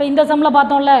இப்போ இந்த சம்மில்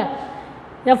பார்த்தோம்ல,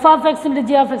 F of X into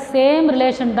G of X same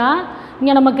relation தான்.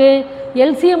 இங்கே நமக்கு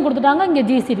எல்சிஎம் கொடுத்துட்டாங்க, இங்கே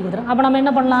ஜிசிடி கொடுத்துட்டாங்க. அப்போ நம்ம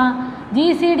என்ன பண்ணலாம்,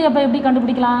 ஜிசிடி அப்போ எப்படி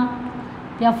கண்டுபிடிக்கலாம்,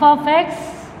 F of X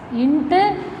into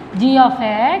G of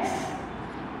X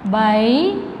by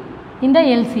இந்த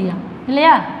எல்சிஎம்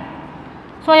இல்லையா.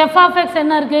 ஸோ எஃப் ஆஃப் எக்ஸ்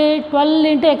என்ன இருக்குது, 12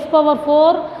 into X power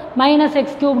 4 minus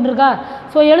X க்யூப்னு இருக்கா.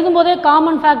 ஸோ எழுதும்போதே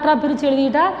காமன் ஃபேக்டராக பிரித்து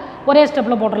எழுதிக்கிட்டால் ஒரே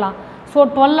ஸ்டெப்பில் போட்டுடலாம். ஸோ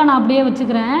 12 நான் அப்படியே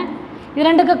வச்சுக்கிறேன். இது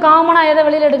ரெண்டுக்கு காமனாக எதை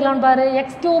வெளியில் எடுக்கலாம்னு பாரு.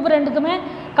 எக்ஸ் கியூப் ரெண்டுக்குமே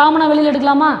காமனாக வெளியில்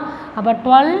எடுக்கலாமா? அப்போ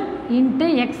 12 into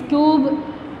X cube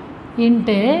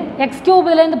into X cube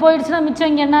இதுலேருந்து போயிடுச்சுன்னா மிச்சம்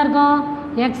இங்கே என்ன இருக்கும்?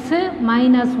 X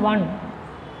minus 1.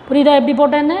 புரியுதா எப்படி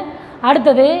போட்டேன்னு?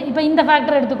 அடுத்தது இப்போ இந்த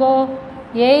ஃபேக்டர் எடுத்துக்கோ.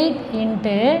 8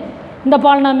 இன்ட்டு இந்த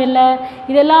பாலினாமியல்ல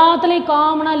இது எல்லாத்துலேயும்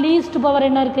காமனாக லீஸ்ட் பவர்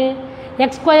என்ன இருக்குது?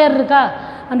 எக்ஸ் ஸ்கொயர் இருக்கா?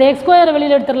 அந்த எக்ஸ் ஸ்கொயரை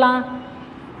வெளியில் எடுத்துடலாம்.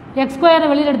 எக்ஸ் ஸ்கொயரை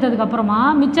வெளியில் எடுத்ததுக்கப்புறமா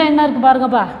மிச்சம் என்ன இருக்குது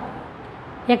பாருங்கப்பா.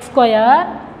 X square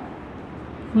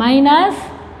minus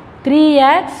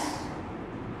 3x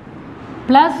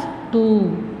plus 2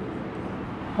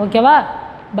 ஓகேவா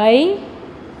பை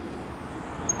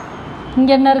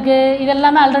இங்கே என்ன இருக்குது? இது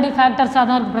எல்லாமே ஆல்ரெடி ஃபேக்டர்ஸாக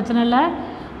தான் இருக்குது, பிரச்சனை இல்லை.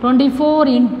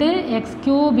 24 into X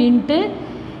cube into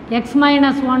X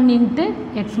minus 1 into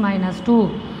X minus 2.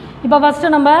 இப்போ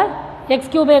ஃபஸ்ட்டு நம்ம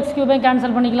எக்ஸ் க்யூபை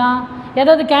கேன்சல் பண்ணிக்கலாம்.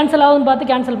 எதாவது கேன்சல் ஆகுதுன்னு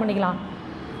பார்த்து கேன்சல் பண்ணிக்கலாம்.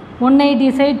 180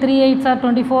 side 3 8s are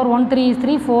 24, 1 3 is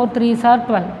 3, 4 3s are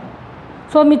 12.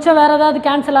 So மிச்சம் வேறு ஏதாவது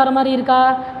கேன்சல் ஆகிற மாதிரி இருக்கா?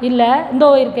 இல்லை, இந்தோ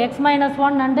இருக்குது. X minus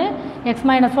 1 and X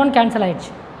minus 1 cancel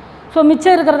ஆகிடுச்சு. ஸோ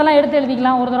மிச்சம் இருக்கிறதெல்லாம் எடுத்து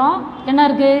எழுதிக்கலாம் ஒரு தரம். என்ன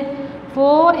இருக்குது?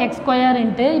 4x ஸ்கொயர்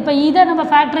இன்ட்டு இப்போ இதை நம்ம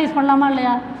ஃபேக்டரைஸ் பண்ணலாமா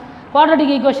இல்லையா?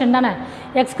 குவாட்ரட்டிக் ஈக்குவேஷன் தானே.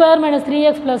 X square minus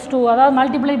 3x plus 2, அதாவது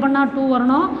மல்டிப்ளை பண்ணால் 2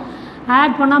 வரணும்,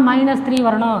 ஆட் பண்ணால் மைனஸ் 3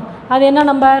 வரணும். அது என்ன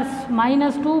நம்பர்ஸ்?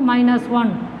 -2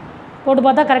 -1 போட்டு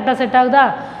பார்த்தா கரெக்டாக செட் ஆகுதா?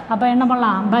 அப்போ என்ன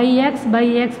பண்ணலாம்? பை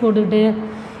எக்ஸ் போட்டுக்கிட்டு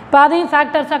இப்போ அதையும்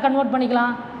ஃபேக்டர்ஸாக கன்வெர்ட்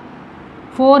பண்ணிக்கலாம்.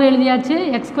 4 எழுதியாச்சு,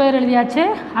 எக்ஸ் ஸ்கொயர் எழுதியாச்சு.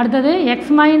 அடுத்தது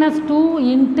X minus 2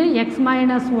 into X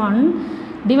minus 1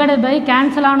 divided by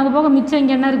cancel ஆனது போக மிச்சம்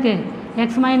இங்கே என்ன இருக்குது?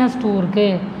 எக்ஸ் மைனஸ் 2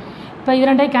 இருக்குது. இப்போ இது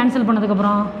ரெண்டையும் கேன்சல்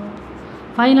பண்ணதுக்கப்புறம்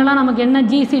ஃபைனலாக நமக்கு என்ன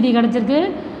ஜிசிடி கிடச்சிருக்கு?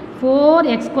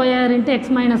 4x square into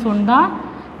X minus 1 தான்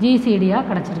ஜிசிடியாக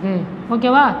கிடச்சிருக்கு.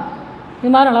 ஓகேவா?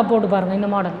 இது மாதிரி நல்லா போட்டு பாருங்கள் இந்த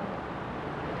மாடல்.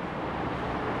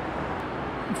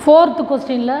 4th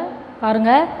கொஸ்டினில்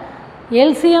பாருங்கள்,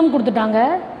 எல்சிஎம் கொடுத்துட்டாங்க,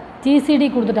 ஜிசிடி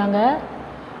கொடுத்துட்டாங்க,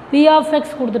 பி ஆஃப்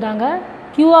எக்ஸ் கொடுத்துட்டாங்க,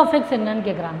 கியூ ஆஃப் எக்ஸ் என்னன்னு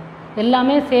கேட்குறாங்க.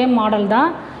 எல்லாமே சேம் மாடல் தான்,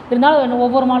 இருந்தாலும்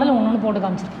ஒவ்வொரு மாடலும் ஒன்று ஒன்று போட்டு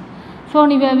காமிச்சிருக்கேன். So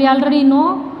we already know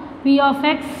P of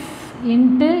X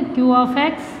into Q of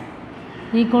X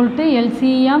equal to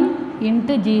LCM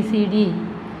into GCD.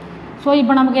 So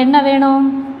இப்போ நமக்கு என்ன வேணும்?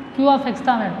 கியூ ஆஃப் எக்ஸ்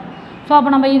தான் வேணும். ஸோ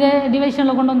அப்போ நம்ம இதை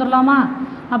டிவிஷனில் கொண்டு வந்துடலாமா?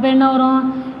 அப்போ என்ன வரும்?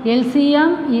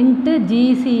 LCM into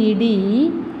GCD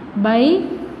by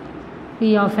P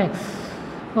of X.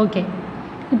 Okay,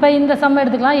 இப்போ இந்த சம்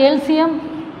எடுத்துக்கலாம். எல்சிஎம்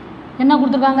என்ன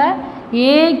கொடுத்துருக்காங்க?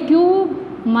 A cube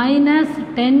minus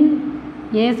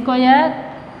 10a square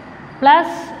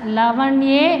plus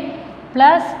 11a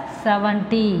plus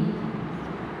 70.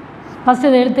 First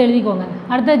இதை எடுத்து எழுதிக்கோங்க.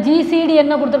 அடுத்த ஜிசிடி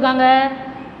என்ன கொடுத்துருக்காங்க?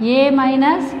 a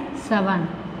minus 7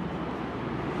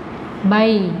 by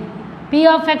P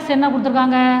of X என்ன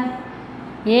கொடுத்துருக்காங்க?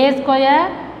 a square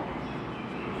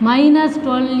minus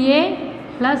 12a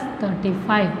plus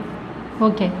 35.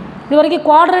 Okay, இது வரைக்கும்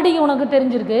குவாட்ரட்டிக் உனக்கு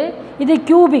தெரிஞ்சிருக்கு. இது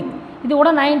கியூபிக், இது கூட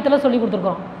 9th சொல்லி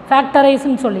கொடுத்துருக்கோம்,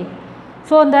 ஃபேக்டரைஸ்ன்னு சொல்லி.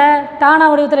 ஸோ இந்த தானா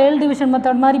வடிவத்தில் எல் டிவிஷன்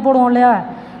மெத்தட் மாதிரி போடுவோம் இல்லையா?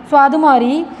 ஸோ அது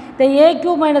மாதிரி இந்த a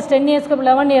cube minus 10a square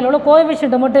 11a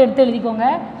கோஎஃபிஷியன்ட்டை மட்டும் எடுத்து எழுதிக்கோங்க.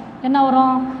 என்ன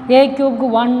வரும்? ஏ கியூப்க்கு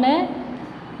 1,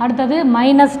 அடுத்தது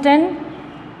 -10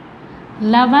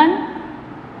 11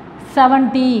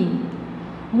 70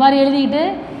 இது மாதிரி எழுதிக்கிட்டு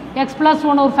எக்ஸ் ப்ளஸ்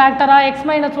 1 ஒரு ஃபேக்டரா எக்ஸ்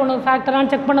மைனஸ் 1 ஒரு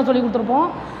ஃபேக்டரான்னு செக் பண்ண சொல்லி கொடுத்துருப்போம்.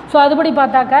 ஸோ அதுபடி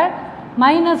பார்த்தாக்க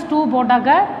 -2 போட்டாக்க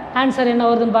ஆன்சர் என்ன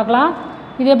வருதுன்னு பார்க்கலாம்.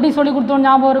 இது எப்படி சொல்லி கொடுத்தோம்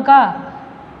ஞாபகம் இருக்கா?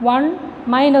 1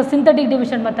 minus synthetic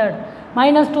division method,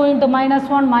 -2 into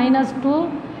 -1 -2.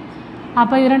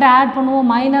 அப்போ இது ரெண்டு ஆட் பண்ணுவோம்,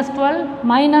 -12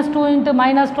 -2 இன்ட்டு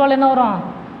 -12 என்ன வரும்?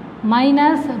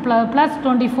 Minus plus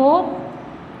 24.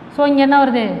 ஸோ இங்கே என்ன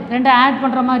வருது? ரெண்டு ஆட்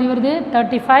பண்ணுற மாதிரி வருது,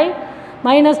 35.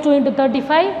 -2 into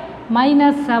 35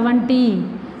 -70.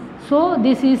 So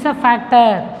this is a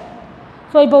factor.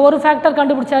 So இப்போ ஒரு ஃபேக்டர்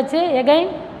கண்டுபிடிச்சாச்சு. எகைன்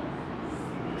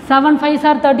 7 5s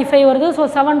are 35 வருது. ஸோ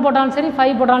 7 போட்டாலும் சரி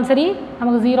 5 போட்டாலும் சரி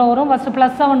நமக்கு 0 வரும். ஃபஸ்ட்டு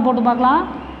 +7 போட்டு பார்க்கலாம்.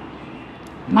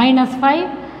 -5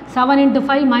 7 ×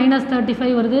 5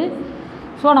 -35 வருது.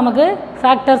 ஸோ நமக்கு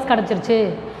ஃபேக்டர்ஸ் கிடச்சிருச்சு.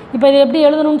 இப்போ இது எப்படி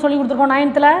எழுதணும்னு சொல்லி கொடுத்துருக்கோம்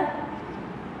 9th.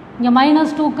 இங்கே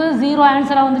 -2க்கு 0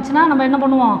 ஆன்சராக வந்துச்சுன்னா நம்ம என்ன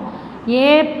பண்ணுவோம்? a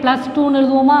 + 2ன்னு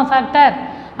எழுதுவோமா factor.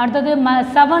 அடுத்தது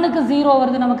 7க்கு 0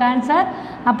 வருது நமக்கு ஆன்சர்.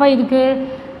 அப்போ இதுக்கு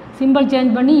சிம்பிள்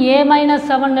சேஞ்ச் பண்ணி a -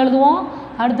 7 எழுதுவோம்.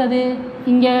 அடுத்தது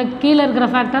இங்கே கீழே இருக்கிற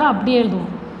ஃபேக்டரை அப்படியே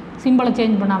எழுதுவோம், சிம்பிளை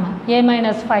சேஞ்ச் பண்ணாமல், a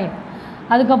 - 5.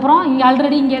 அதுக்கப்புறம் இங்கே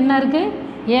ஆல்ரெடி இங்கே என்ன இருக்குது?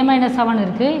 a - 7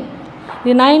 இருக்குது.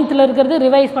 இது 9th இருக்கிறது,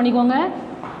 ரிவைஸ் பண்ணிக்கோங்க.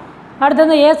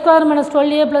 அடுத்தது a² -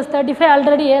 12a + 35.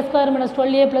 Already a² -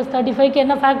 12a + 35க்கு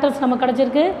என்ன ஃபேக்டர்ஸ் நமக்கு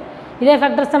கிடச்சிருக்கு? இதே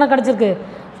ஃபேக்டர்ஸ் தானே கிடச்சிருக்கு.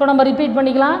 ஸோ நம்ம ரிப்பீட்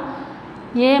பண்ணிக்கலாம்.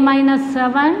 a -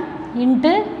 7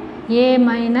 into a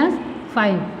minus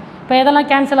 5. இப்போ எதெல்லாம்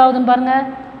கேன்சல் ஆகுதுன்னு பாருங்கள்.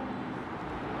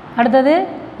 அடுத்தது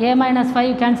a minus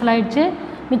 5 கேன்சல் ஆகிடுச்சு.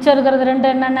 மிச்சம் இருக்கிறது ரெண்டு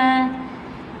என்னென்ன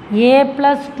a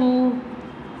plus 2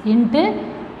 into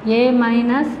a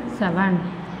minus 7.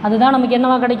 அதுதான் நமக்கு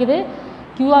என்னவா கிடைக்குது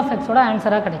q of x ஓட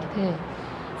ஆன்சராக கிடைக்குது.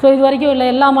 ஸோ இது வரைக்கும் இல்லை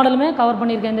எல்லா மாடலுமே கவர்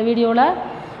பண்ணியிருக்கேன் இந்த வீடியோவில்.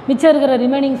 மிச்சம் இருக்கிற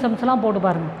ரிமைனிங் சம்ஸ்லாம் போட்டு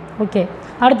பாருங்கள். ஓகே,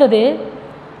 அடுத்தது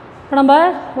இப்போ நம்ம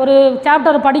ஒரு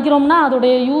சாப்டர் படிக்கிறோம்னா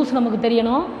அதோடைய யூஸ் நமக்கு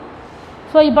தெரியணும்.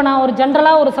 ஸோ இப்போ நான் ஒரு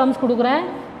ஜென்ரலாக ஒரு சம்ஸ் கொடுக்குறேன்.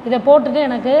 இதை போட்டுட்டு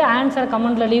எனக்கு ஆன்சர்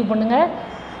கமெண்ட்டில் லீவ் பண்ணுங்கள்.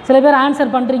 சில பேர்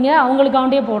ஆன்சர் பண்ணுறீங்க,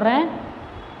 அவங்களுக்காண்டியே போடுறேன்.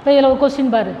 இப்போ இதில் ஒரு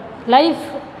கொஸ்டின் பாரு, லைஃப்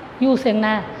யூஸ் என்ன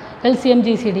LCM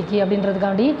GCDக்கு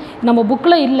அப்படின்றதுக்காண்டி நம்ம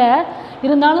புக்கில் இல்லை,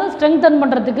 இருந்தாலும் ஸ்ட்ரெங்தன்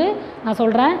பண்ணுறதுக்கு நான்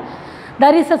சொல்கிறேன்.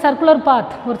 there is a circular path,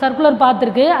 ஒரு சர்க்குலர் பாத்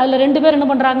இருக்குது. அதில் ரெண்டு பேர் என்ன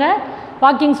பண்ணுறாங்க,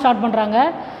 வாக்கிங் ஸ்டார்ட் பண்ணுறாங்க.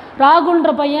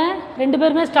 ராகுல்ன்ற பையன் ரெண்டு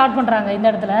பேருமே ஸ்டார்ட் பண்ணுறாங்க. இந்த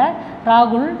இடத்துல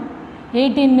ராகுல்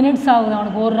 18 மினிட்ஸ் ஆகுது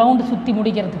அவனுக்கு ஒரு ரவுண்டு சுற்றி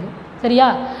முடிக்கிறதுக்கு. சரியா,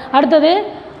 அடுத்தது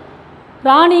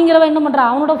ராணிங்கிறவன் என்ன பண்ணுறான்,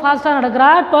 அவனோட ஃபாஸ்ட்டாக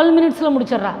நடக்கிறா, 12 மினிட்ஸில்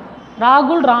முடிச்சிட்றா.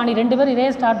 ராகுல் ராணி ரெண்டு பேர் இதே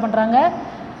ஸ்டார்ட் பண்ணுறாங்க.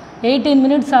 18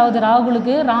 மினிட்ஸ் ஆகுது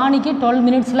ராகுலுக்கு, ராணிக்கு 12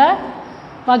 மினிட்ஸில்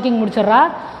வாக்கிங் முடிச்சிட்றா.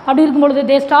 அப்படி இருக்கும்பொழுது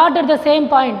they start at the same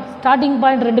point, starting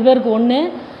point ரெண்டு பேருக்கு ஒன்று.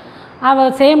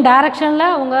 அவள் சேம் டைரக்ஷனில்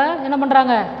அவங்க என்ன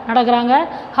பண்ணுறாங்க, நடக்கிறாங்க.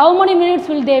 How many minutes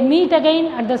will they meet again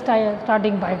at the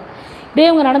starting point? இப்படியே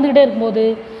இவங்க நடந்துக்கிட்டே இருக்கும்போது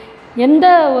எந்த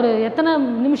ஒரு எத்தனை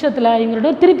நிமிஷத்தில்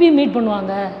இவங்களோட திருப்பி மீட்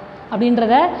பண்ணுவாங்க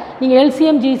அப்படின்றத நீங்கள்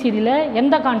LCM GCDயில்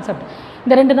எந்த கான்செப்ட்,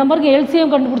 இந்த ரெண்டு நம்பருக்கு LCM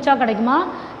கண்டுபிடிச்சா கிடைக்குமா,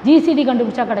 GCD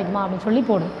கண்டுபிடிச்சா கிடைக்குமா அப்படின்னு சொல்லி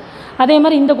போடு. அதே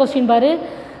மாதிரி இந்த கொஸ்டின் பாரு,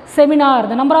 seminar,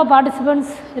 the number of participants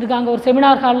இருக்காங்க ஒரு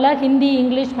செமினார் ஹாலில், ஹிந்தி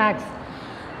இங்கிலீஷ் மேக்ஸ்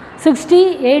 60,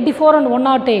 84 and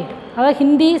 108. அதாவது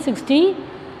ஹிந்தி 60,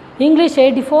 இங்கிலீஷ்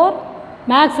 84,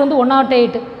 மேக்ஸ் வந்து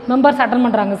 108 மெம்பர்ஸ் அட்டன்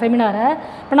பண்ணுறாங்க செமினாரை.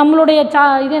 இப்போ நம்மளுடைய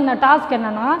இது என்ன டாஸ்க்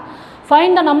என்னென்னா,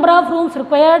 find the number of rooms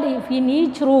required if in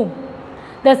each room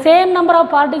the same number of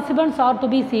participants R to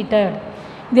be seated.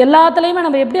 இது எல்லாத்துலேயுமே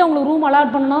நம்ம எப்படி அவங்களுக்கு ரூம்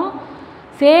அலாட் பண்ணணும்,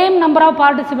 சேம் நம்பர் ஆஃப்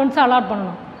பார்ட்டிசிபெண்ட்ஸை அலாட்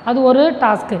பண்ணணும். அது ஒரு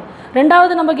டாஸ்க்கு.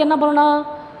 ரெண்டாவது நமக்கு என்ன பண்ணணும்,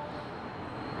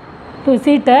 டு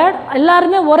சீட்டட்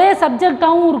எல்லாருமே ஒரே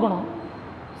சப்ஜெக்டாகவும் இருக்கணும்.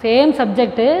 Same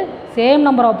subject, same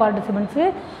number of பார்ட்டிசிபெண்ட்ஸு,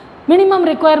 minimum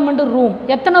requirement room,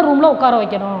 எத்தனை ரூமில் உட்கார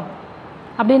வைக்கணும்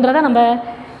அப்படின்றத நம்ம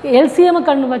LCM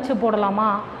கண் வச்சு போடலாமா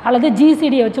அல்லது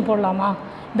GCDயை வச்சு போடலாமா,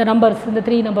 இந்த நம்பர்ஸ் இந்த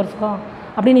 3 நம்பர்ஸ்க்கும்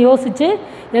அப்படின்னு யோசித்து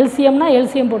LCMனா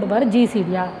LCM போட்டுப்பார்,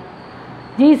 GCDயா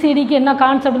GCDக்கு என்ன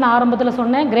கான்செப்ட்னு ஆரம்பத்தில்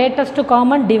சொன்னேன், greatest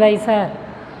common divisor.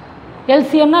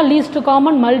 LCMனா least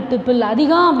common multiple.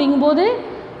 அதிகம் அப்படிங்கும்போது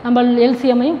நம்ம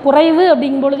LCMையும், குறைவு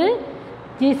அப்படிங்கும்பொழுது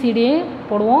GCDயையும்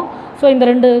போடுவோம். ஸோ இந்த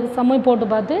ரெண்டு சம்மையும் போட்டு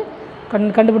பார்த்து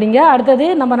கண்டுபிடிங்க. அடுத்தது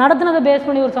நம்ம நடத்தினதை பேஸ்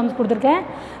பண்ணி ஒரு சம்ஸ் கொடுத்துருக்கேன்.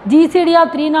 GCD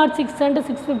of 306 and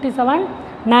 657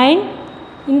 9.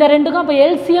 இந்த ரெண்டுக்கும் இப்போ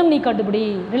LCM நீ கண்டுபிடி,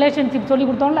 ரிலேஷன்ஷிப் சொல்லி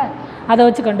கொடுத்தோம்ல அதை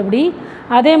வச்சு கண்டுபிடி.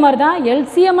 அதே மாதிரி தான்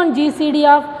LCM and GCD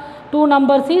of 2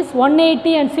 numbers is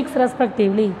 180 and 6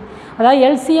 respectively. அதாவது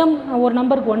LCM ஒரு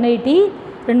நம்பருக்கு 180,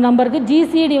 ரெண்டு நம்பருக்கு,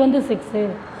 GCD வந்து 6.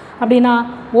 அப்படின்னா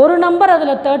ஒரு நம்பர்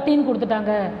அதில் 13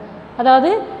 கொடுத்துட்டாங்க, அதாவது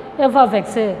f of x.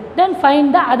 Then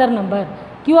find the other number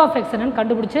q of x என்னன்னு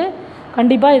கண்டுபிடிச்சி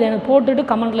கண்டிப்பாக இதை எனக்கு போட்டுட்டு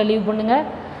கமெண்ட்டில் லீவ் பண்ணுங்கள்.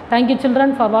 தேங்க்யூ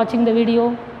சில்ட்ரன் ஃபார் வாட்சிங் த வீடியோ.